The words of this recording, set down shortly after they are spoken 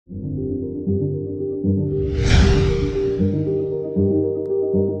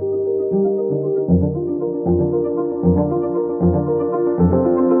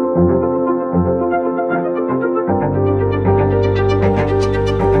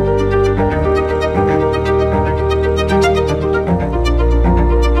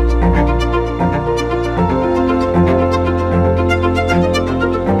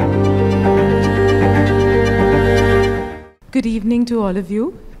Good evening to all of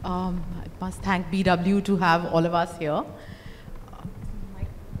you. I must thank BW to have all of us here.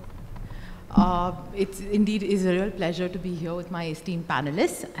 It indeed is a real pleasure to be here with my esteemed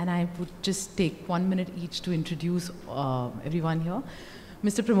panelists, and I would just take 1 minute each to introduce everyone here.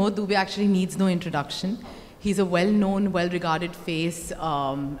 Mr. Pramod Dubey actually needs no introduction. He's a well-known, well-regarded face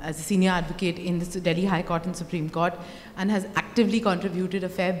as a senior advocate in the Delhi High Court and Supreme Court, and has actively contributed a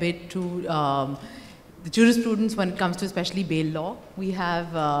fair bit to the jurisprudence when it comes to especially bail law. We have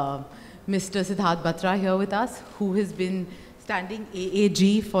Mr. Siddharth Batra here with us, who has been standing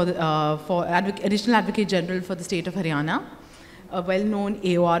AAG for Additional Advocate General for the state of Haryana, a well-known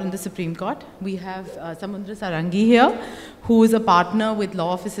AOR in the Supreme Court. We have Samudra Sarangi here, who is a partner with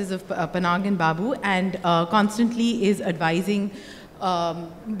law offices of Panag and Babu, and constantly is advising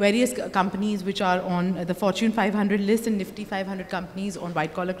various companies which are on the Fortune 500 list and Nifty 500 companies on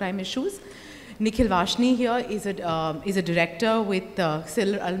white-collar crime issues. Nikhil Varshney here is a director with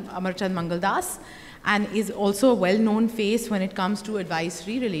Cyril Amarchand Mangaldas, and is also a well-known face when it comes to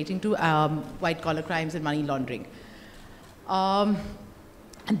advisory relating to white-collar crimes and money laundering. The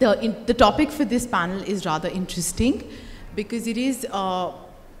topic for this panel is rather interesting because it is, bail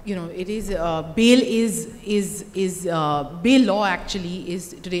law actually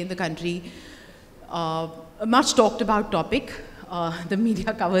is today in the country a much talked about topic. The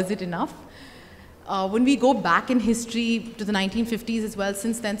media covers it enough. When we go back in history to the 1950s as well,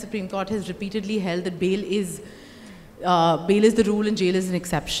 since then Supreme Court has repeatedly held that bail is the rule and jail is an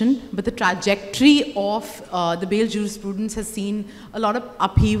exception. But the trajectory of the bail jurisprudence has seen a lot of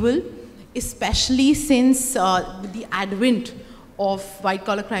upheaval, especially since the advent of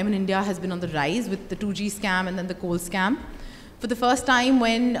white-collar crime in India has been on the rise with the 2G scam and then the coal scam. For the first time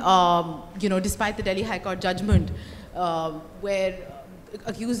when, despite the Delhi High Court judgment, where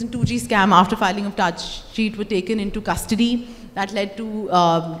accused in 2G scam after filing of charge sheet were taken into custody. That led to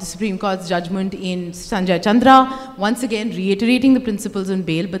the Supreme Court's judgment in Sanjay Chandra, once again reiterating the principles on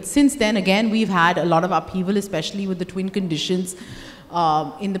bail. But since then, again, we've had a lot of upheaval, especially with the twin conditions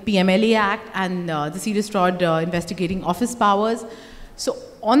in the PMLA Act and the serious fraud investigating office powers. So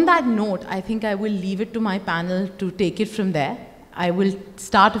on that note, I think I will leave it to my panel to take it from there. I will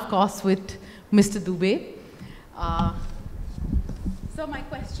start, of course, with Mr. Dubey. So my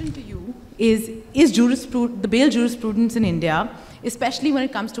question to you is the bail jurisprudence in India, especially when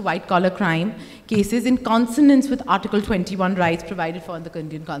it comes to white-collar crime cases, in consonance with Article 21 rights provided for in the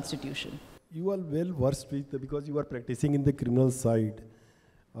Indian Constitution? You are well versed with, because you are practicing in the criminal side.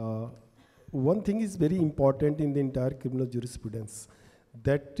 One thing is very important in the entire criminal jurisprudence.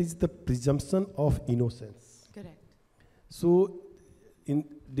 That is the presumption of innocence. Correct. So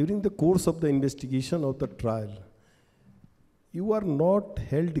during the course of the investigation of the trial, you are not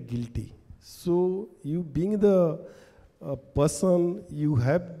held guilty. So you being the person, you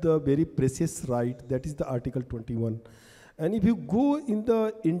have the very precious right, that is the Article 21. And if you go in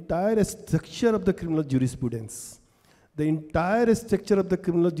the entire structure of the criminal jurisprudence, the entire structure of the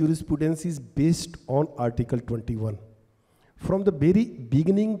criminal jurisprudence is based on Article 21. From the very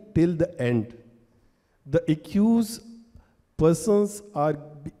beginning till the end, the accused persons are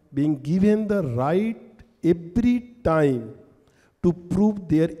being given the right every time to prove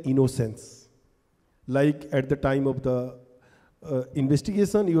their innocence. Like at the time of the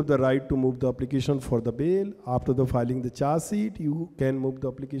investigation, you have the right to move the application for the bail. After the filing the charge sheet, you can move the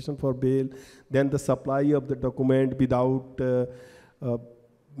application for bail. Then the supply of the document without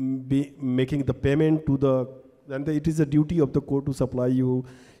making the payment to the, then it is a duty of the court to supply you.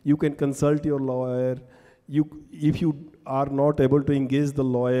 You can consult your lawyer. If you are not able to engage the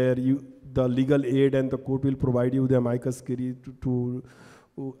lawyer, the legal aid and the court will provide you the amicus curiae to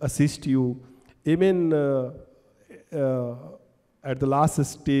assist you. Even at the last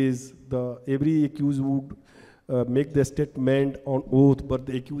stage, every accused would make the statement on oath, but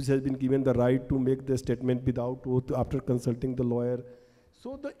the accused has been given the right to make the statement without oath after consulting the lawyer.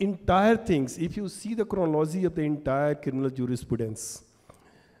 So the entire things, if you see the chronology of the entire criminal jurisprudence,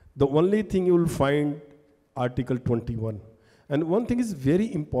 the only thing you will find Article 21. And one thing is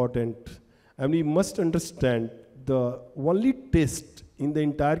very important, and we must understand the only test in the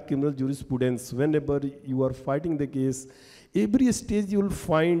entire criminal jurisprudence, whenever you are fighting the case, every stage you will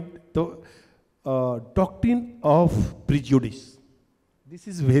find the doctrine of prejudice. This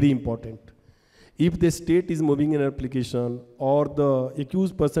is very important. If the state is moving an application or the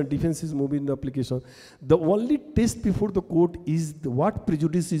accused person defense is moving the application, the only test before the court is what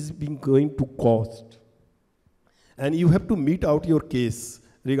prejudice is being going to cause. And you have to meet out your case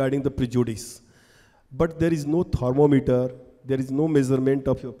regarding the prejudice. But there is no thermometer, there is no measurement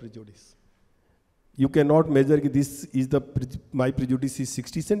of your prejudice. You cannot measure this is my prejudice is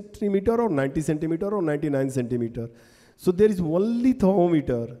 60 centimeter or 90 centimeter or 99 centimeter. So there is only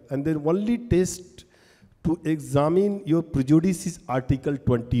thermometer and there only test to examine your prejudice is Article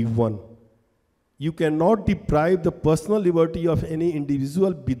 21. You cannot deprive the personal liberty of any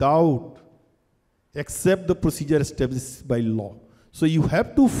individual without except the procedure established by law. So you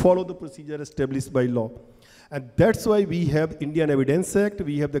have to follow the procedure established by law. And that's why we have Indian Evidence Act,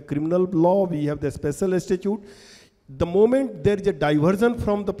 we have the criminal law, we have the special statute. The moment there is a diversion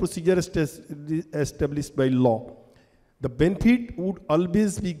from the procedure established by law, the benefit would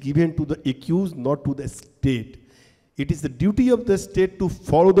always be given to the accused, not to the state. It is the duty of the state to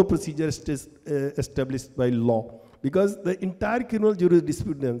follow the procedure established by law. Because the entire criminal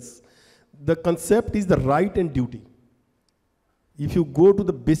jurisprudence, the concept is the right and duty. If you go to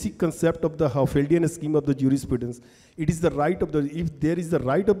the basic concept of the Hoffeldian scheme of the jurisprudence, it is the right of the, if there is the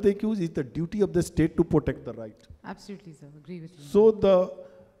right of the accused, it's the duty of the state to protect the right. Absolutely, sir. Agree with you. So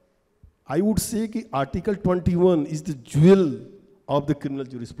I would say that Article 21 is the jewel of the criminal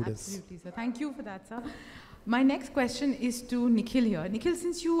jurisprudence. Absolutely, sir. Thank you for that, sir. My next question is to Nikhil here. Nikhil,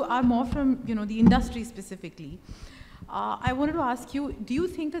 since you are more from the industry specifically, I wanted to ask you, do you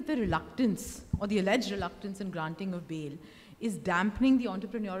think that the reluctance or the alleged reluctance in granting of bail is dampening the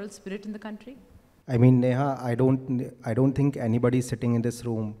entrepreneurial spirit in the country? I mean, Neha, I don't think anybody sitting in this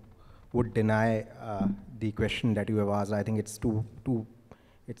room would deny the question that you have asked. I think it's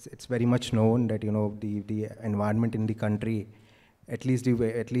it's very much known that the environment in the country, at least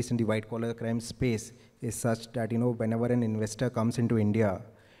in the white collar crime space, is such that whenever an investor comes into India,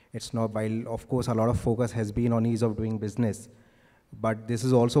 it's not, while of course a lot of focus has been on ease of doing business, but this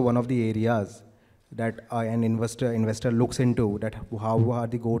is also one of the areas that an investor looks into, that how are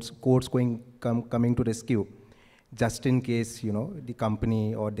the courts coming to rescue, just in case the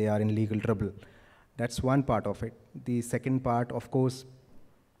company or they are in legal trouble. That's one part of it. The second part, of course,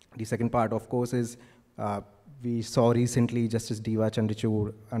 is we saw recently Justice Diva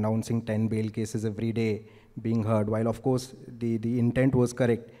Chandrachud announcing 10 bail cases every day being heard. While of course the intent was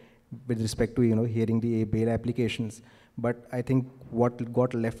correct with respect to hearing the bail applications. But I think what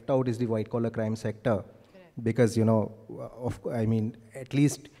got left out is the white collar crime sector, because I mean, at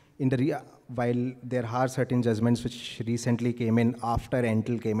least in the while there are certain judgments which recently came in after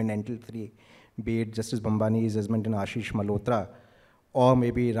NTIL came in, NTIL 3, be it Justice Bambani's judgment in Ashish Malhotra, or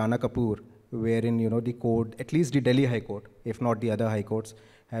maybe Rana Kapoor, wherein the court, at least the Delhi High Court, if not the other high courts,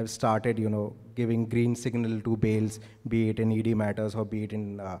 have started giving green signal to bails, be it in ED matters or be it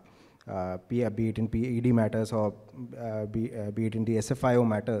in PED matters or be it in the SFIO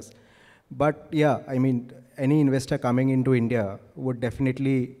matters. But yeah, I mean, any investor coming into India would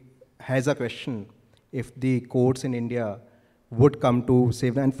definitely has a question if the courts in India would come to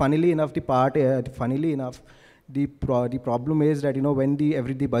save them. And funnily enough, the problem is that when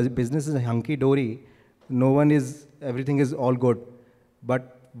the business is hunky-dory, everything is all good.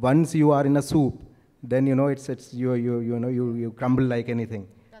 But once you are in a soup, then you crumble like anything.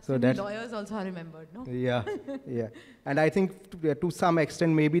 So that lawyers also are remembered, no? Yeah, yeah. And I think to some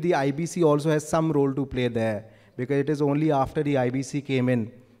extent, maybe the IBC also has some role to play there, because it is only after the IBC came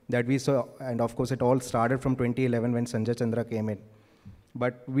in that we saw, and of course it all started from 2011 when Sanjay Chandra came in.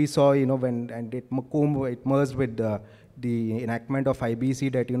 But we saw, and it merged with the enactment of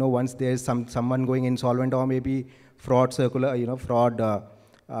IBC that, once there's someone going insolvent or maybe fraud circular, fraud, a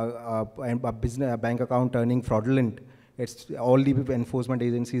bank account turning fraudulent, it's all the enforcement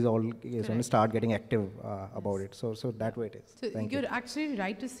agencies start getting active about it. So that way it is. So you're actually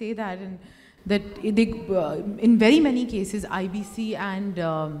right to say that, and that in very many cases, IBC and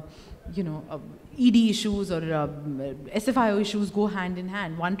ED issues or SFIO issues go hand in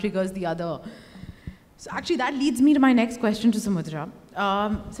hand. One triggers the other. So actually, that leads me to my next question to Samudra.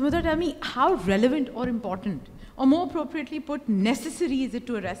 Samudra, tell me, how relevant or important, or more appropriately put, necessary is it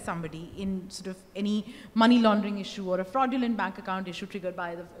to arrest somebody in sort of any money laundering issue or a fraudulent bank account issue triggered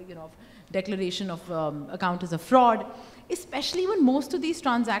by the declaration of account as a fraud, especially when most of these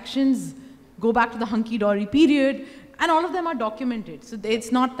transactions go back to the hunky-dory period and all of them are documented. So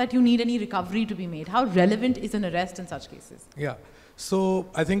it's not that you need any recovery to be made. How relevant is an arrest in such cases? Yeah. So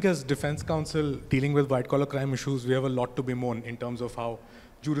I think as defense counsel dealing with white collar crime issues, we have a lot to bemoan in terms of how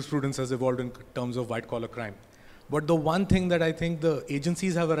jurisprudence has evolved in terms of white-collar crime. But the one thing that I think the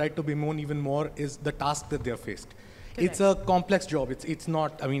agencies have a right to bemoan even more is the task that they're faced. Correct. It's a complex job. It's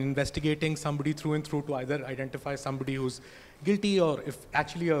not, I mean, investigating somebody through and through to either identify somebody who's guilty or if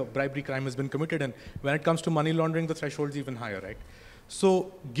actually a bribery crime has been committed. And when it comes to money laundering, the threshold's even higher, right?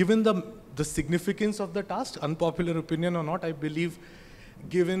 So given the significance of the task, unpopular opinion or not, I believe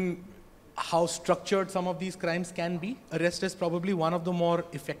given how structured some of these crimes can be, arrest is probably one of the more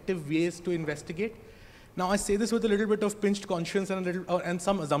effective ways to investigate. Now, I say this with a little bit of pinched conscience and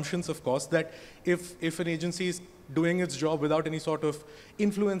some assumptions, of course, that if an agency is doing its job without any sort of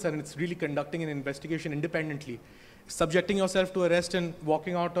influence and it's really conducting an investigation independently, subjecting yourself to arrest and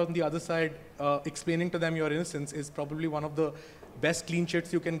walking out on the other side, explaining to them your innocence is probably one of the best clean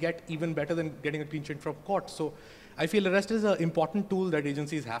chits you can get, even better than getting a clean chit from court. So I feel arrest is an important tool that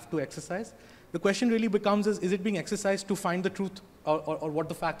agencies have to exercise. The question really becomes is it being exercised to find the truth or what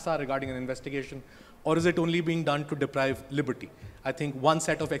the facts are regarding an investigation? Or is it only being done to deprive liberty? I think one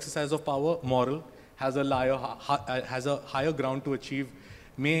set of exercise of power, moral, has a higher ground to achieve,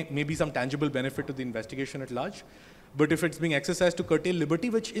 maybe some tangible benefit to the investigation at large. But if it's being exercised to curtail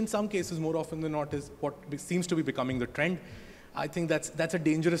liberty, which in some cases more often than not is what seems to be becoming the trend, I think that's a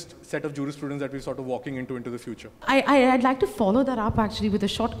dangerous set of jurisprudence that we're sort of walking into the future. I'd like to follow that up actually with a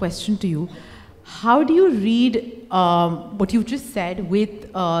short question to you. How do you read what you just said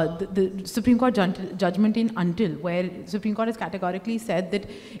with the Supreme Court judgment in Until, where Supreme Court has categorically said that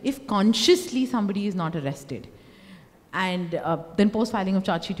if consciously somebody is not arrested, and then post-filing of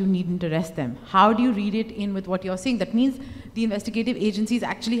charge sheet, you needn't arrest them. How do you read it in with what you're saying? That means the investigative agencies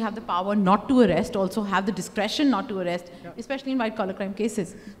actually have the power not to arrest, also have the discretion not to arrest, especially in white-collar crime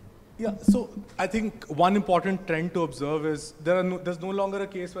cases. Yeah, so I think one important trend to observe is there's no longer a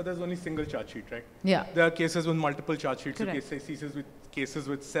case where there's only single charge sheet, right? Yeah. There are cases with multiple charge sheets, cases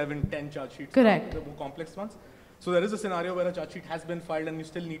with 7, 10 charge sheets. Correct. The more complex ones. So there is a scenario where a charge sheet has been filed and you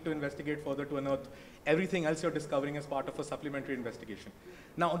still need to investigate further to unearth everything else you're discovering as part of a supplementary investigation.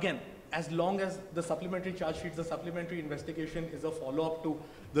 Now again, as long as the supplementary charge sheets, the supplementary investigation is a follow-up to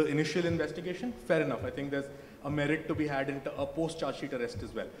the initial investigation, fair enough. I think there's a merit to be had in a post-charge sheet arrest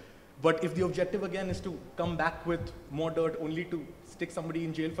as well. But if the objective again is to come back with more dirt only to stick somebody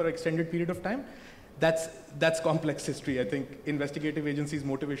in jail for an extended period of time, that's complex history. I think investigative agencies'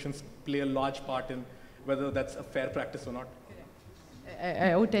 motivations play a large part in whether that's a fair practice or not.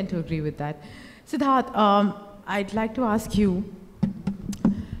 I would tend to agree with that. Siddharth, I'd like to ask you,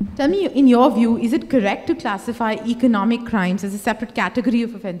 tell me, in your view, is it correct to classify economic crimes as a separate category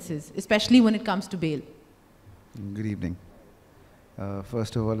of offenses, especially when it comes to bail? Good evening.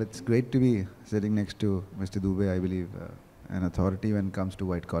 First of all, it's great to be sitting next to Mr. Dubey, I believe, an authority when it comes to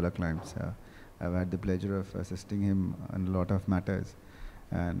white-collar crimes. I've had the pleasure of assisting him on a lot of matters,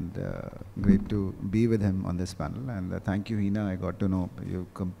 and great to be with him on this panel. And thank you, Hina. I got to know you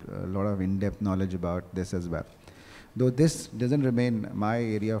a lot of in-depth knowledge about this as well. Though this doesn't remain my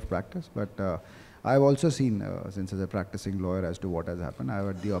area of practice, but I've also seen, since as a practicing lawyer, as to what has happened. I've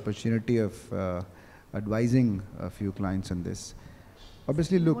had the opportunity of advising a few clients on this.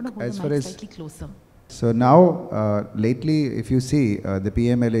 Obviously, look, as far as... Slightly closer. So now, lately, if you see, the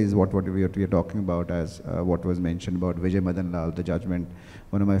PMLA is what we are talking about, as what was mentioned about Vijay Madan Lal, the judgment.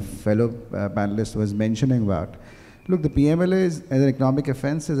 One of my fellow panelists was mentioning about. Look, the PMLA is, as an economic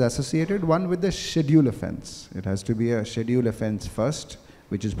offence is associated, one, with the schedule offence. It has to be a schedule offence first,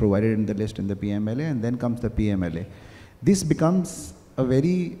 which is provided in the list in the PMLA, and then comes the PMLA. This becomes a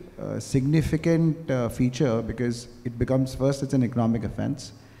very significant feature because it becomes, first, it's an economic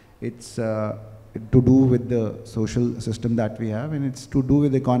offence. It's to do with the social system that we have, and it's to do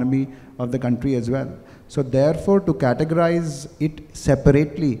with the economy of the country as well. So therefore, to categorize it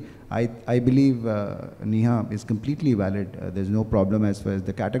separately, I believe Neeha is completely valid. There's no problem as far as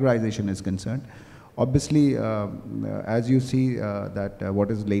the categorization is concerned. Obviously, as you see that what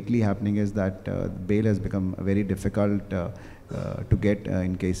is lately happening is that bail has become very difficult to get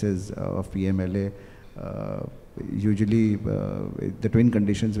in cases of PMLA. Usually, the twin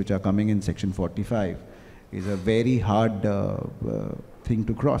conditions which are coming in Section 45 is a very hard thing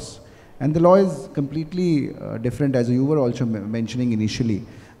to cross. And the law is completely different, as you were also mentioning initially,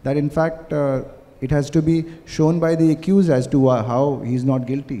 that in fact it has to be shown by the accused as to how he is not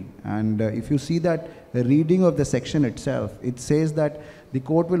guilty. And if you see that the reading of the section itself, it says that the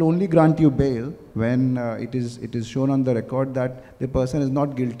court will only grant you bail when it is shown on the record that the person is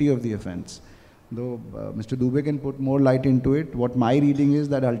not guilty of the offence. Though Mr. Dubey can put more light into it, what my reading is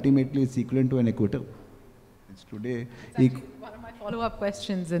that ultimately it's equivalent to an acquittal. It's today. It's one of my follow-up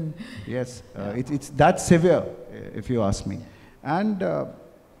questions. And yes, it's that severe, if you ask me. And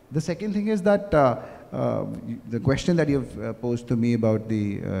The second thing is that the question that you've posed to me about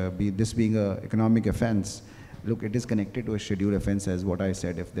this being an economic offense, look, it is connected to a scheduled offense, as what I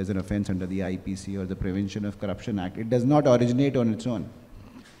said. If there's an offense under the IPC or the Prevention of Corruption Act, it does not originate on its own.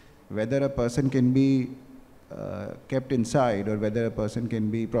 Whether a person can be kept inside or whether a person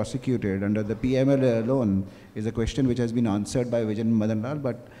can be prosecuted under the PMLA alone is a question which has been answered by Vijay Madan Lal,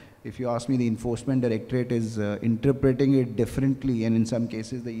 but if you ask me, the Enforcement Directorate is interpreting it differently, and in some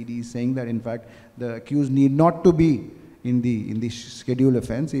cases the ED is saying that in fact the accused need not to be in the scheduled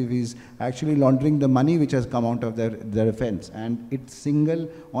offense if he's actually laundering the money which has come out of their offense, and it's single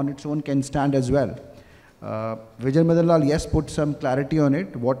on its own can stand as well. Vijay Madan Lal, yes, put some clarity on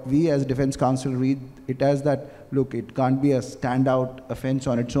it. What we as Defense Counsel read it as that, look, it can't be a standout offense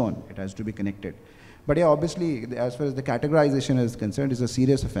on its own. It has to be connected. But yeah, obviously, as far as the categorization is concerned, it's a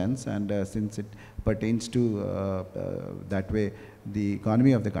serious offense, and since it pertains to that way the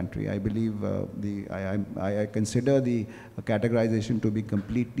economy of the country, I believe I consider the categorization to be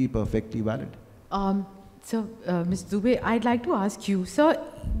completely, perfectly valid. So, Ms. Dubey, I'd like to ask you, sir,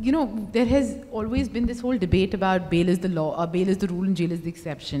 you know, there has always been this whole debate about bail is the law, bail is the rule and jail is the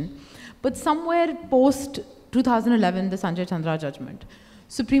exception. But somewhere post 2011, the Sanjay Chandra judgment,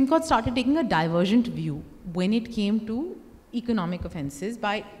 Supreme Court started taking a divergent view when it came to economic offences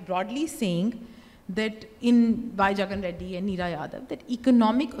by broadly saying that by Jagan Reddy and Neera Yadav, that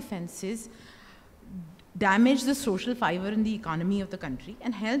economic offences damage the social fibre in the economy of the country,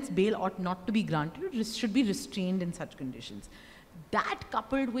 and hence bail ought not to be granted, it should be restrained in such conditions. That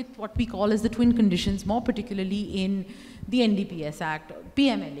coupled with what we call as the twin conditions, more particularly in the NDPS Act,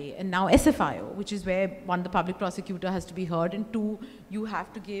 PMLA, and now SFIO, which is where one, the public prosecutor has to be heard, and two, you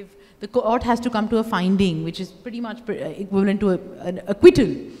have to give, the court has to come to a finding, which is pretty much equivalent to an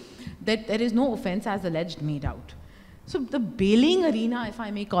acquittal, that there is no offence as alleged made out. So the bailing arena, if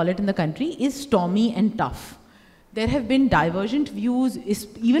I may call it, in the country is stormy and tough. There have been divergent views,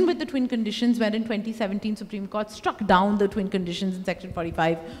 even with the twin conditions, where in 2017 Supreme Court struck down the twin conditions in Section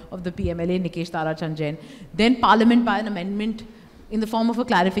 45 of the PMLA, Nikesh Tarachan Jain. Then Parliament, by an amendment in the form of a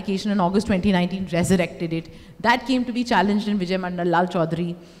clarification in August 2019, resurrected it. That came to be challenged in Vijay Mandal Lal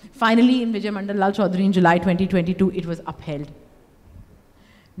Chaudhary. Finally, in Vijay Mandal Lal Chaudhary in July 2022, it was upheld.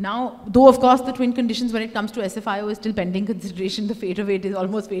 Now, though of course the twin conditions when it comes to SFIO is still pending consideration, the fate of it is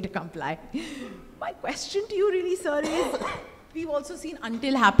almost fait accompli. My question to you really, sir, is we've also seen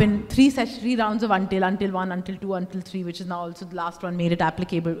until happen, three rounds of until 1, until 2, until 3, which is now also the last one made it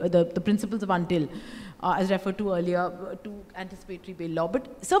applicable, the principles of until, as referred to earlier, to anticipatory bail law.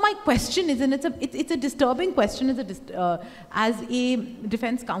 But sir, my question is, and it's a disturbing question as a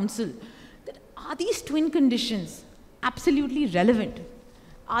defense counsel, that are these twin conditions absolutely relevant?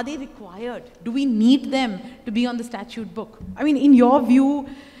 Are they required? Do we need them to be on the statute book? I mean, in your view,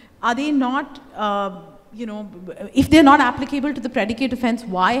 are they not, you know, if they're not applicable to the predicate offense,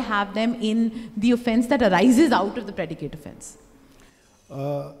 why have them in the offense that arises out of the predicate offense?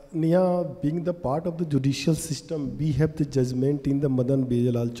 Neeha, being the part of the judicial system, we have the judgment in the Madan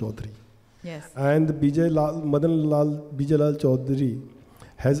Bijay Lal Chaudhary. Yes. And Madan Bijay Lal Chaudhary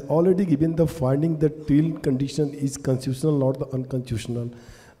has already given the finding that twin condition is constitutional, not the unconstitutional.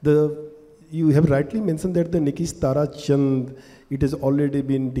 You have rightly mentioned that the Nikesh Tarachan, it has already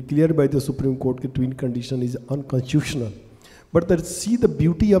been declared by the Supreme Court that twin condition is unconstitutional. But see the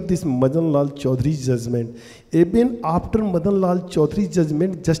beauty of this Madan Lal Chaudhary's judgment. Even after Madan Lal Chaudhary's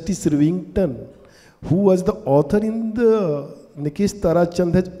judgment, Justice Rivington, who was the author in the Nikesh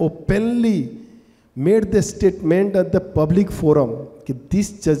Tarachan, has openly made the statement at the public forum that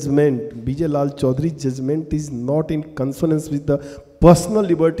this judgment, Bijay Lal Chaudhary's judgment, is not in consonance with the personal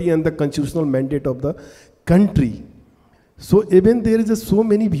liberty and the constitutional mandate of the country. So even there is so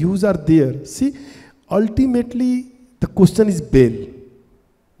many views are there. See, ultimately the question is bail.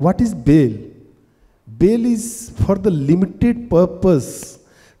 What is bail? Bail is for the limited purpose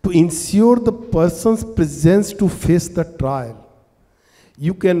to ensure the person's presence to face the trial.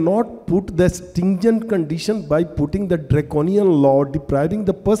 You cannot put the stringent condition by putting the draconian law, depriving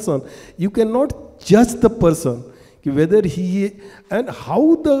the person. You cannot judge the person, whether he, and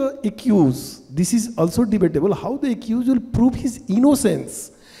how the accused, this is also debatable, how the accused will prove his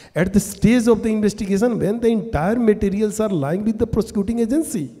innocence at the stage of the investigation when the entire materials are lying with the prosecuting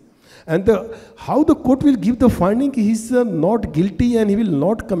agency. And how the court will give the finding he is not guilty and he will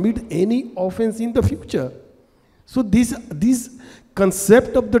not commit any offense in the future. So this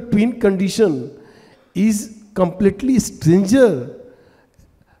concept of the twin condition is completely stranger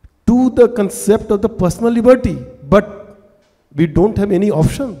to the concept of the personal liberty. But we don't have any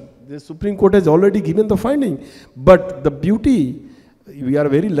option. The Supreme Court has already given the finding. But the beauty we are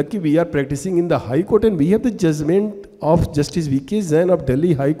very lucky we are practicing in the High Court and we have the judgment of Justice V.K. Jain of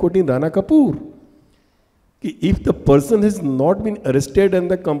Delhi High Court in Rana Kapoor. If the person has not been arrested and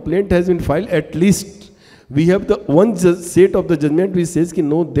the complaint has been filed, at least we have the one set of the judgment which says that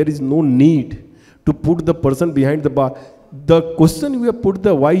no, there is no need to put the person behind the bar. The question we have put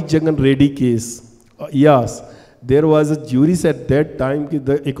the Y. Jagan Reddy case, yes, there was a jury at that time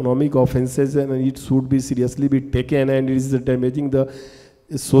the economic offences and it should be seriously be taken and it is damaging the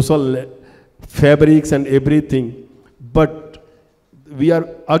social fabrics and everything. But we are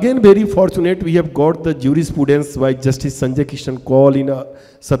again very fortunate we have got the jurisprudence by Justice Sanjay Kishan Kaul in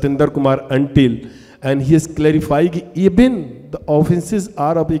Satyendra Kumar Until, and he has clarified even the offences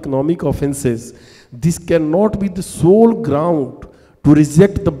are of economic offences. This cannot be the sole ground to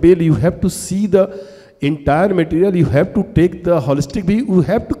reject the bail. You have to see the entire material, you have to take the holistic view, you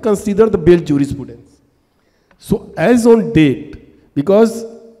have to consider the bail jurisprudence. So as on date, because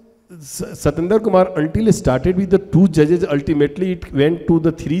Satyendra Kumar Until started with the 2 judges, ultimately it went to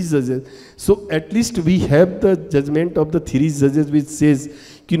the 3 judges. So at least we have the judgment of the 3 judges which says,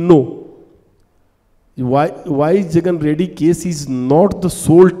 no, Y. Jagan Reddy case is not the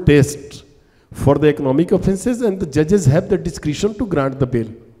sole test for the economic offences and the judges have the discretion to grant the bail.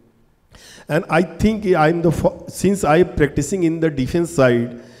 And I think since I am practicing in the defense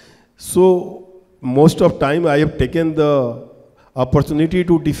side, so most of time I have taken the opportunity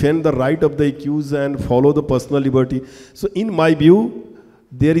to defend the right of the accused and follow the personal liberty. So in my view,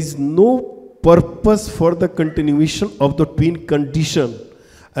 there is no purpose for the continuation of the twin condition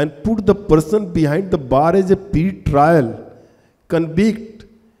and put the person behind the bar as a pre-trial convict.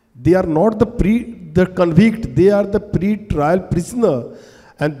 They are not the convict, they are the pre-trial prisoner.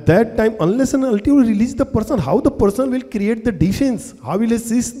 And that time, unless and until you release the person, how the person will create the defense? How will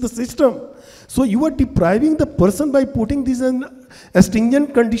assist the system? So you are depriving the person by putting this in a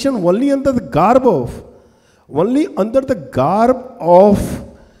stringent condition only under the garb of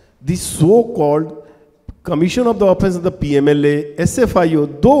the so-called commission of the offence of the PMLA,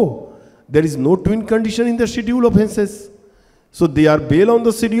 SFIO, though there is no twin condition in the schedule offences. So they are bail on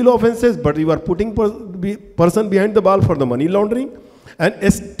the schedule offences, but you are putting person behind the bar for the money laundering.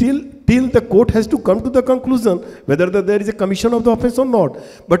 And still, till the court has to come to the conclusion whether there is a commission of the offence or not.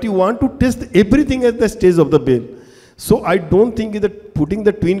 But you want to test everything at the stage of the bail. So I don't think that putting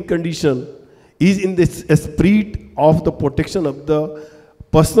the twin condition is in the spirit of the protection of the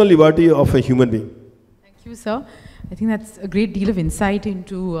personal liberty of a human being. Thank you, sir. I think that's a great deal of insight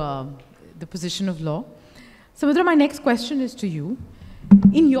into the position of law. Samudra, my next question is to you.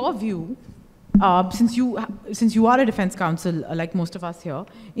 In your view, since you are a defense counsel, like most of us here,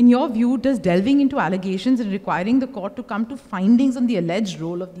 in your view, does delving into allegations and requiring the court to come to findings on the alleged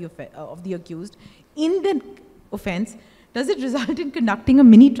role of the accused in the offense, does it result in conducting a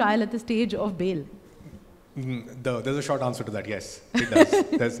mini trial at the stage of bail? There's a short answer to that, yes,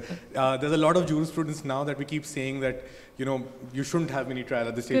 it does. There's a lot of jurisprudence now that we keep saying that, you shouldn't have mini trial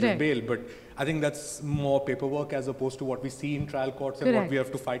at the stage of bail, but I think that's more paperwork as opposed to what we see in trial courts and what we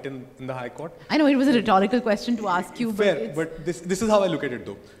have to fight in the High Court. I know it was a rhetorical question to ask you. Fair, but this is how I look at it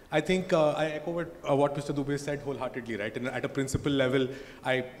though. I think I echo what Mr. Dubey said wholeheartedly, right? And at a principle level,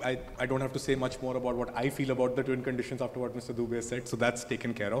 I don't have to say much more about what I feel about the twin conditions after what Mr. Dubey said, so that's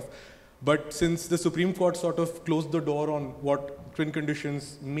taken care of. But since the Supreme Court sort of closed the door on what twin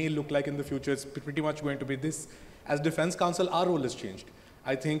conditions may look like in the future, it's pretty much going to be this. As defense counsel, our role has changed.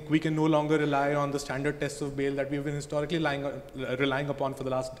 I think we can no longer rely on the standard tests of bail that we've been historically relying upon for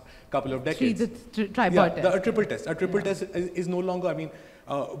the last couple of decades. The tripod test. A triple test. A triple test is no longer,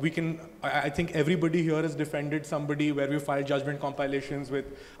 I think everybody here has defended somebody where we filed judgment compilations with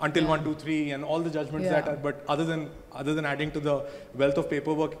until 1, 2, 3 and all the judgments that are, but other than adding to the wealth of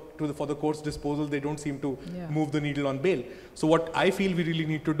paperwork for the court's disposal, they don't seem to move the needle on bail. So what I feel we really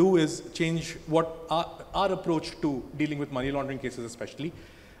need to do is change what our approach to dealing with money laundering cases especially.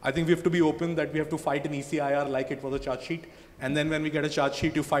 I think we have to be open that we have to fight an ECIR like it was a charge sheet. And then when we get a charge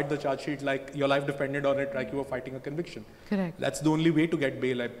sheet, you fight the charge sheet like your life depended on it, like you were fighting a conviction. Correct. That's the only way to get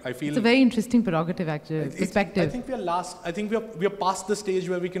bail. I feel it's a very interesting prerogative, actually, perspective. I think we are past the stage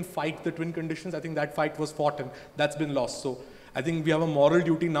where we can fight the twin conditions. I think that fight was fought and that's been lost. So I think we have a moral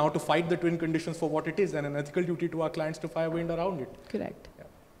duty now to fight the twin conditions for what it is and an ethical duty to our clients to find a way around it. Correct.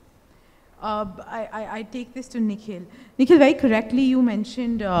 I take this to Nikhil. Nikhil, very correctly you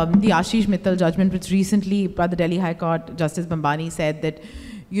mentioned the Ashish Mittal judgment, which recently by the Delhi High Court, Justice Bambani said that,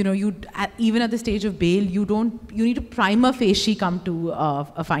 even at the stage of bail, you need to prima facie come to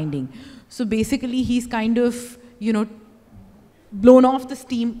a finding. So basically he's kind of, blown off the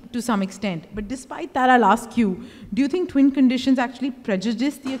steam to some extent. But despite that, I'll ask you, do you think twin conditions actually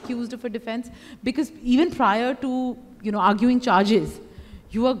prejudice the accused of a defense? Because even prior to, you know, arguing charges,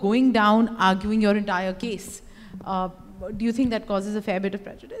 you are going down arguing your entire case. Do you think that causes a fair bit of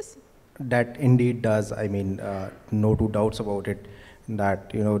prejudice? That indeed does. I mean, no two doubts about it.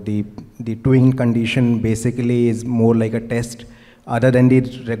 That, you know, the twin condition basically is more like a test. Other than the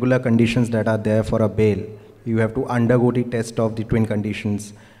regular conditions that are there for a bail, you have to undergo the test of the twin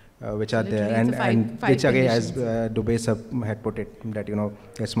conditions which are there, and which again, as Dubey sir had put it, that, you know,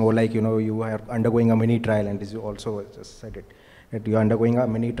 it's more like, you know, you are undergoing a mini trial, and this you also just said it, that you are undergoing a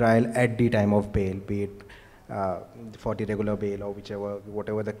mini trial at the time of bail, be it for the regular bail or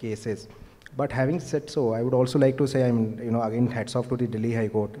whatever the case is. But having said so, I would also like to say, I mean, you know, again, hats off to the Delhi High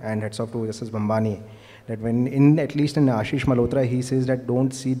Court and hats off to Justice Bambani, that when at least in Ashish Malhotra, he says that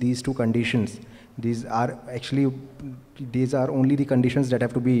don't see these two conditions. These are only the conditions that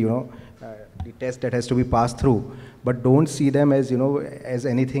have to be, you know, the test that has to be passed through. But don't see them as, you know, as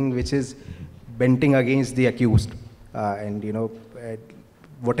anything which is benting against the accused. And, you know,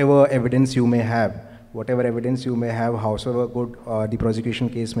 whatever evidence you may have, howsoever good the prosecution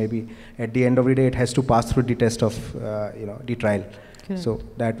case may be, at the end of the day, it has to pass through the test of, you know, the trial. Correct. So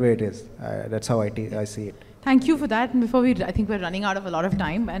that way it is. That's how I see it. Thank you for that. And before I think we're running out of a lot of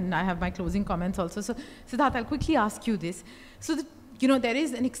time, and I have my closing comments also. So, Siddharth, I'll quickly ask you this. So, you know, there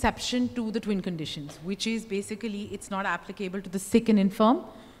is an exception to the twin conditions, which is basically it's not applicable to the sick and infirm,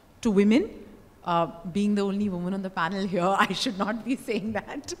 to women. Being the only woman on the panel here, I should not be saying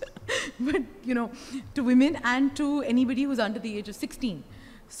that. But, you know, to women and to anybody who's under the age of 16.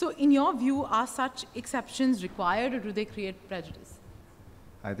 So, in your view, are such exceptions required, or do they create prejudice?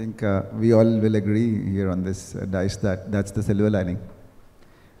 I think we all will agree here on this dice that that's the silver lining.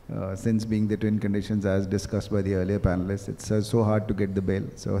 Since being the twin conditions as discussed by the earlier panelists, it's so hard to get the bail.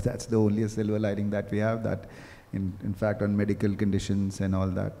 So that's the only silver lining that we have, that in fact on medical conditions and all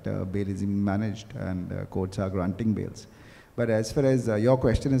that, bail is being managed and courts are granting bails. But as far as your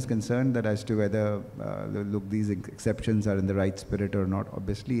question is concerned, that as to whether look, these exceptions are in the right spirit or not,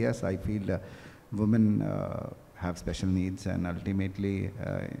 obviously yes, I feel women have special needs, and ultimately,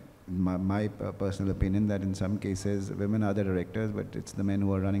 my personal opinion, that in some cases women are the directors, but it's the men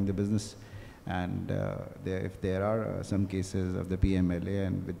who are running the business. And if there are some cases of the PMLA,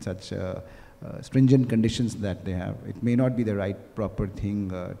 and with such stringent conditions that they have, it may not be the right proper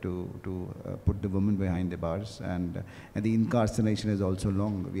thing to put the woman behind the bars. And the incarceration is also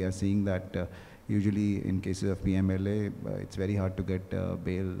long. We are seeing that usually in cases of PMLA, it's very hard to get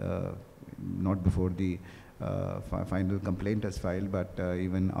bail, not before the final complaint is filed, but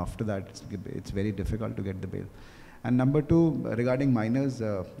even after that, it's very difficult to get the bail. And number two, regarding minors who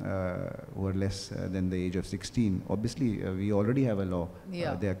are less than the age of 16, obviously we already have a law.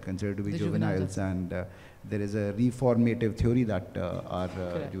 Yeah. They are considered to be juveniles, and there is a reformative theory that our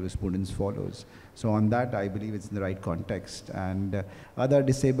jurisprudence follows. So on that, I believe it's in the right context. And other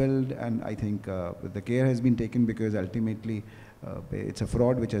disabled, and I think the care has been taken, because ultimately it's a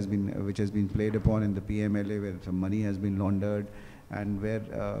fraud which has been played upon in the PMLA, where some money has been laundered, and where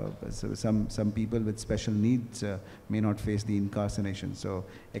so some people with special needs may not face the incarceration. So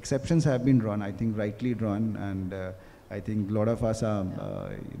exceptions have been drawn, I think rightly drawn, and I think a lot of us are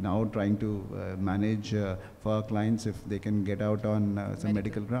now trying to manage for our clients if they can get out on some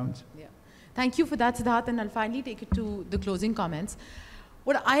medical grounds. Yeah. Thank you for that, Siddharth, and I'll finally take it to the closing comments.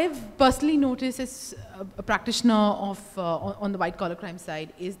 What I have personally noticed as a practitioner of on the white-collar crime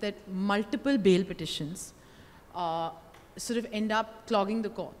side is that multiple bail petitions sort of end up clogging the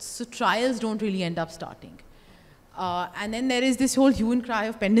courts. So trials don't really end up starting. And then there is this whole hue and cry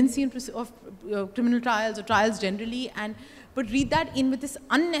of pendency of criminal trials or trials generally, but read that in with this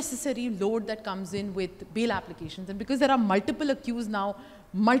unnecessary load that comes in with bail applications. And because there are multiple accused now,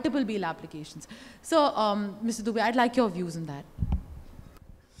 multiple bail applications. So, Mr. Dubey, I'd like your views on that.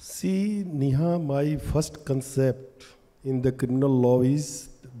 See, Neeha, my first concept in the criminal law is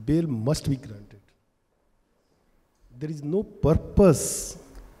bail must be granted. There is no purpose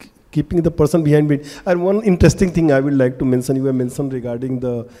keeping the person behind me. And one interesting thing I would like to mention, you have mentioned regarding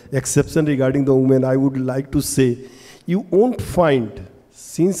the exception regarding the women, I would like to say, you won't find,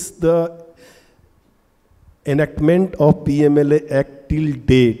 since the enactment of PMLA Act till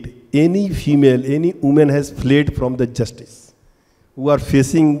date, any female, any woman has fled from the justice who are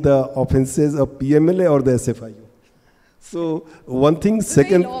facing the offences of PMLA or the SFIU. So one thing,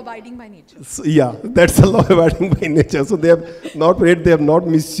 second, law-abiding by nature. So, yeah, that's a law-abiding by nature. So they have not read, they have not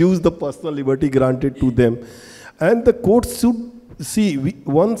misused the personal liberty granted to them. And the courts should see,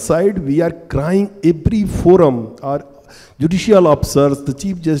 one side we are crying every forum, or judicial officers, the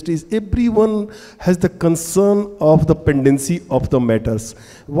Chief Justice, everyone has the concern of the pendency of the matters.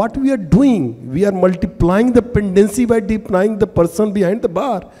 What we are doing, we are multiplying the pendency by denying the person behind the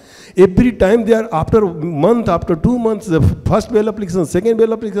bar. Every time they are, after a month, after 2 months, the first bail application, second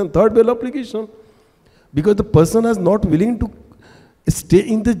bail application, third bail application, because the person is not willing to stay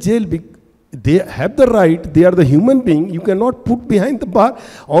in the jail. They have the right, they are the human being, you cannot put behind the bar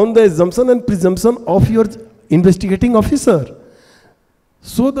on the assumption and presumption of your investigating officer.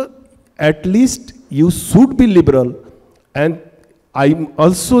 So at least you should be liberal. And I'm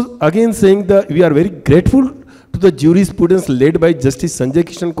also again saying that we are very grateful to the jurisprudence led by Justice Sanjay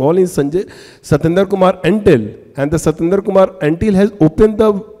Kishan Kaul in Satyendra Kumar Antil. And the Satyendra Kumar Antil has opened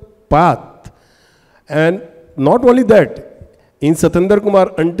the path. And not only that, in Satyendra Kumar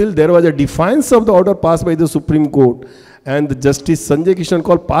Antil there was a defiance of the order passed by the Supreme Court, and the Justice Sanjay Kishan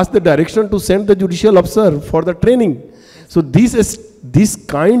Kaul passed the direction to send the judicial officer for the training. So this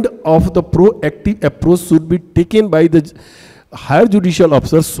kind of the proactive approach should be taken by the higher judicial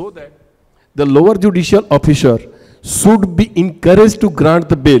officer, so that the lower judicial officer should be encouraged to grant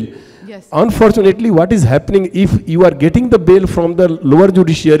the bail. Yes. Unfortunately, what is happening, if you are getting the bail from the lower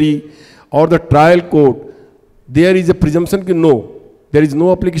judiciary or the trial court, there is a presumption that no, there is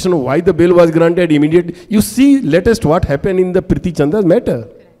no application of why the bail was granted immediately. You see latest what happened in the Priti Chanda's matter.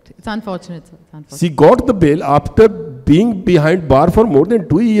 Correct. It's unfortunate, sir. It's unfortunate. She got the bail after being behind bar for more than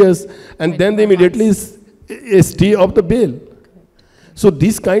 2 years, and then they immediately stay of the bail. Correct. So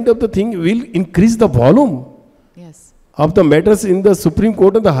this kind of the thing will increase the volume of the matters in the Supreme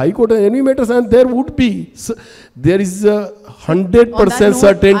Court and the High Court and any matters, and there would be, there is a 100%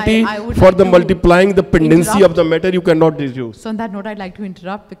 certainty for the multiplying the pendency of the matter you cannot reduce. So on that note, I'd like to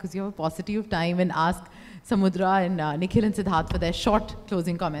interrupt because you have a paucity of time and ask Samudra and Nikhil and Siddharth for their short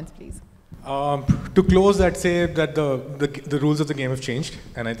closing comments, please. To close, I'd say that the rules of the game have changed,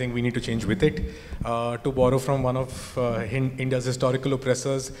 and I think we need to change with it. To borrow from one of India's historical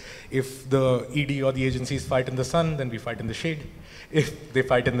oppressors, if the ED or the agencies fight in the sun, then we fight in the shade. If they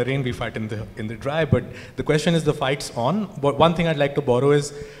fight in the rain, we fight in the dry. But the question is, the fight's on. But one thing I'd like to borrow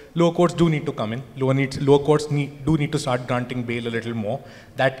is, lower courts do need to come in. Lower courts do need to start granting bail a little more.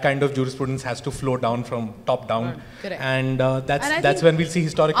 That kind of jurisprudence has to flow down from top down. Correct. And that's when we'll see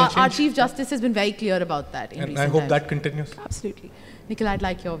historical change. Our Chief Justice has been very clear about that in recent I hope times. that continues. Absolutely. Nikhil, I'd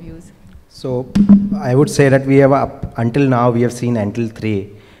like your views. So I would say that we have, until now, we have seen until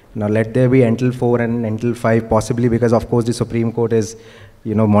 3. Now let there be until 4 and until 5 possibly, because of course the Supreme Court is,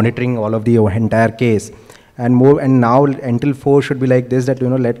 monitoring all of the entire case. And now until 4 should be like this, that,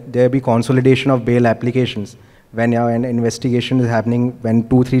 let there be consolidation of bail applications. When an investigation is happening, when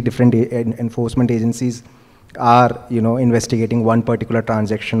 2-3 different enforcement agencies are, investigating one particular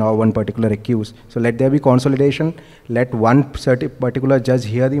transaction or one particular accused. So let there be consolidation. Let one particular judge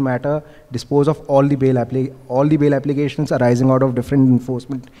hear the matter, dispose of all the bail applications arising out of different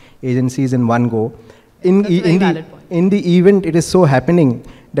enforcement agencies in one go. In the event it is so happening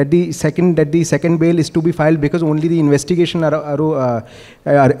that the second bail is to be filed because only the investigation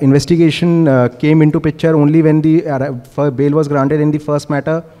came into picture only when the bail was granted in the first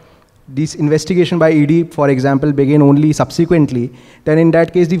matter. This investigation by ED, for example, began only subsequently, then in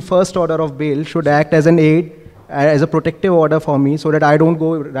that case, the first order of bail should act as an aid, as a protective order for me, so that I don't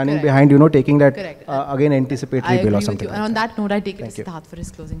go running behind, taking that again anticipatory bail or something. And on that note, I take it to Siddharth for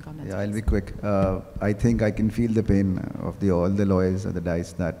his closing comments. Yeah, I'll be quick. I think I can feel the pain of all the lawyers at the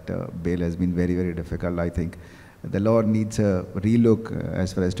dice that bail has been very, very difficult. I think the law needs a relook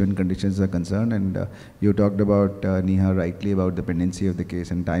as far as twin conditions are concerned, and you talked about, Neeha, rightly about the pendency of the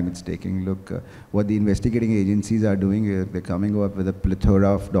case and time it's taking. Look, what the investigating agencies are doing, they're coming up with a plethora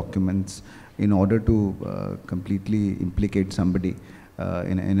of documents in order to completely implicate somebody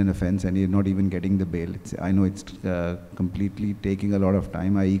in an offense, and you're not even getting the bail. I know it's completely taking a lot of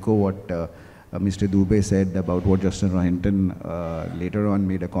time. I echo what Mr. Dubey said about what Justice Rohinton later on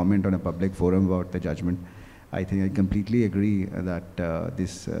made a comment on a public forum about the judgment. I think I completely agree that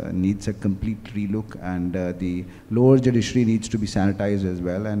this needs a complete relook, and the lower judiciary needs to be sanitized as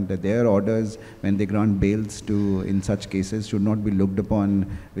well, and their orders, when they grant bails in such cases, should not be looked upon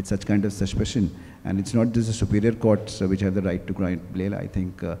with such kind of suspicion. And it's not just the superior courts which have the right to grant bail. I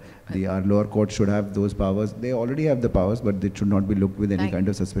think our lower courts should have those powers. They already have the powers, but they should not be looked with any kind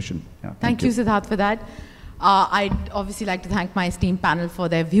of suspicion. Yeah, thank you, Siddharth, for that. I'd obviously like to thank my esteemed panel for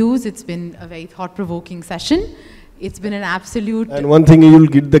their views. It's been a very thought-provoking session. It's been an absolute... And one thing, you'll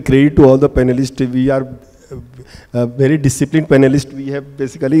give the credit to all the panelists. We are very disciplined panelists. We have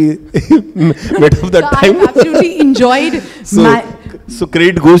basically made up the time. I've absolutely enjoyed So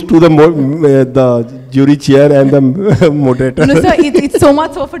credit goes to the jury chair and the moderator. No, sir, it's so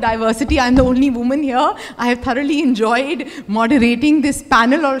much so for diversity. I'm the only woman here. I have thoroughly enjoyed moderating this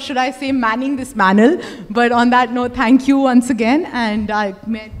panel, or should I say manning this panel. But on that note, thank you once again. And I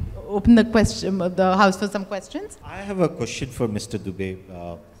may open the house for some questions. I have a question for Mr. Dubey.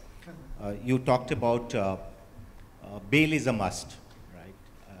 You talked about bail is a must, right?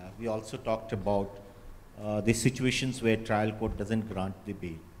 We also talked about the situations where trial court doesn't grant the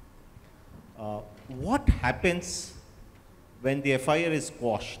bail. What happens when the FIR is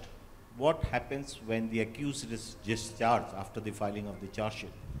quashed? What happens when the accused is discharged after the filing of the charge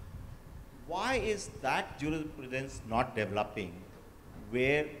sheet? Why is that jurisprudence not developing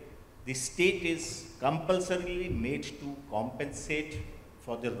where the state is compulsorily made to compensate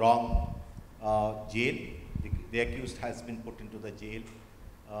for the wrong jail? The accused has been put into the jail.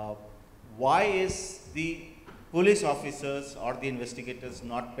 Why is the police officers or the investigators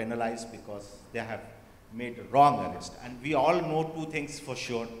not penalized because they have made a wrong arrest? And we all know two things for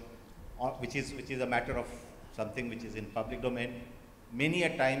sure, which is a matter of something which is in public domain. Many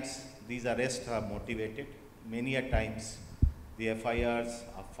a times these arrests are motivated. Many a times the FIRs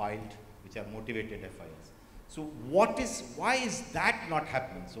are filed, which are motivated FIRs. So why is that not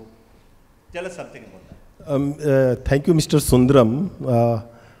happening? So tell us something about that. Thank you, Mr. Sundaram.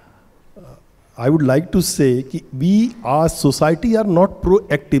 I would like to say that we as society are not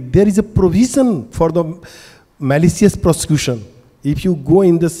proactive. There is a provision for the malicious prosecution. If you go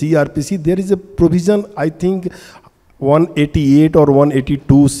in the CRPC, there is a provision, I think 188 or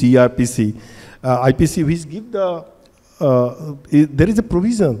 182 CRPC, IPC, which give the, there is a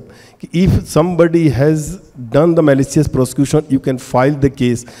provision. If somebody has done the malicious prosecution, you can file the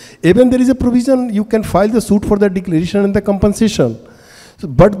case. Even there is a provision, you can file the suit for the declaration and the compensation.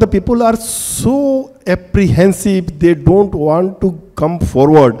 But the people are so apprehensive, they don't want to come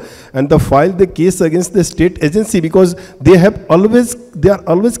forward and file the case against the state agency because they are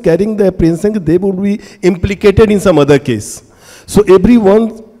always carrying the apprehension that they will be implicated in some other case. So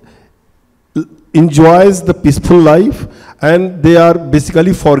everyone enjoys the peaceful life and they are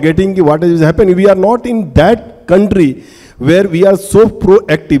basically forgetting what is happening. We are not in that country where we are so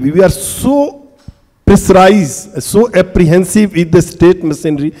proactive, we are so pressurized, so apprehensive with the state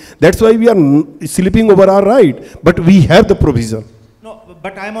machinery. That's why we are sleeping over our right. But we have the provision. No,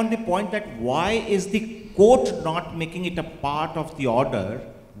 but I'm on the point that why is the court not making it a part of the order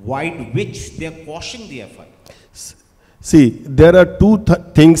by which they are quashing the FIR? See, there are two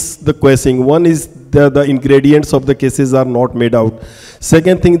things the question. One is the ingredients of the cases are not made out.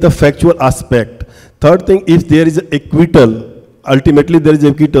 Second thing, the factual aspect. Third thing, if there is acquittal, ultimately there is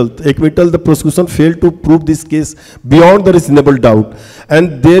acquittal. The prosecution failed to prove this case beyond the reasonable doubt.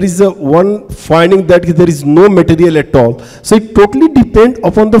 And there is one finding that there is no material at all. So it totally depends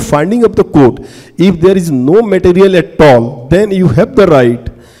upon the finding of the court. If there is no material at all, then you have the right.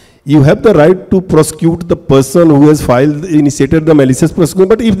 You have the right to prosecute the person who has initiated the malicious prosecution.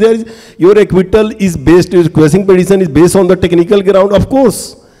 But if there is, your acquittal is based, your quashing petition is based on the technical ground, of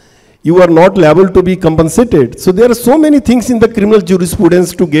course, you are not liable to be compensated. So there are so many things in the criminal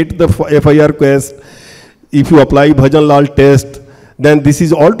jurisprudence to get the FIR quest. If you apply Bhajan Lal test, then this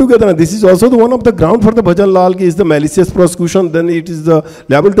is all together. And this is also the one of the ground for the Bhajan Lal is the malicious prosecution, then it is the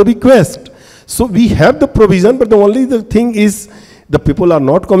liable to be quest. So we have the provision, but the only the thing is the people are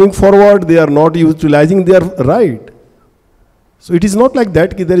not coming forward, they are not utilizing their right. So it is not like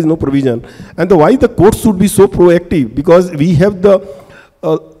that there is no provision. And why the court should be so proactive? Because we have the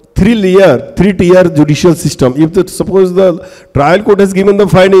three-tier judicial system. If suppose the trial court has given the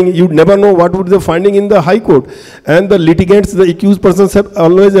finding, you never know what would be the finding in the high court. And the litigants, the accused persons have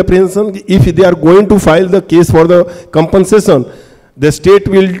always apprehension if they are going to file the case for the compensation, the state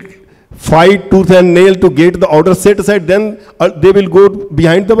will fight tooth and nail to get the order set aside, then they will go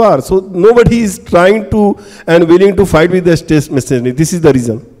behind the bar. So nobody is trying to and willing to fight with the state machinery. This is the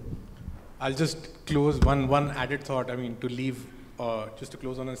reason. I'll just close one added thought. I mean, to leave, just to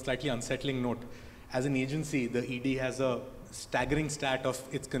close on a slightly unsettling note. As an agency, the ED has a staggering stat of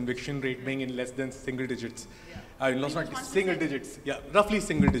its conviction rate being in less than single digits. Not single digits. Yeah, roughly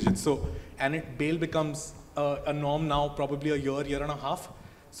single digits. So, and bail becomes a norm now, probably a year and a half.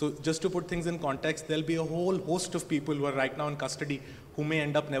 So just to put things in context, there'll be a whole host of people who are right now in custody who may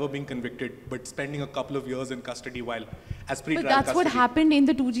end up never being convicted, but spending a couple of years in custody while as pre-trial custody. But that's what happened in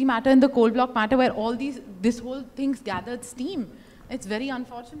the 2G matter, in the coal block matter, where all this whole things gathered steam. It's very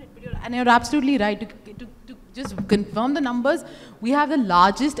unfortunate, and you're absolutely right. To just confirm the numbers, we have the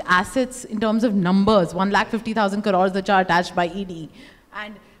largest assets in terms of numbers, 1,50,000 crores, which are attached by ED.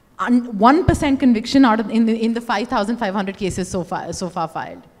 And 1% conviction out of in the 5,500 cases so far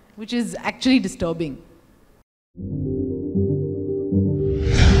filed, which is actually disturbing.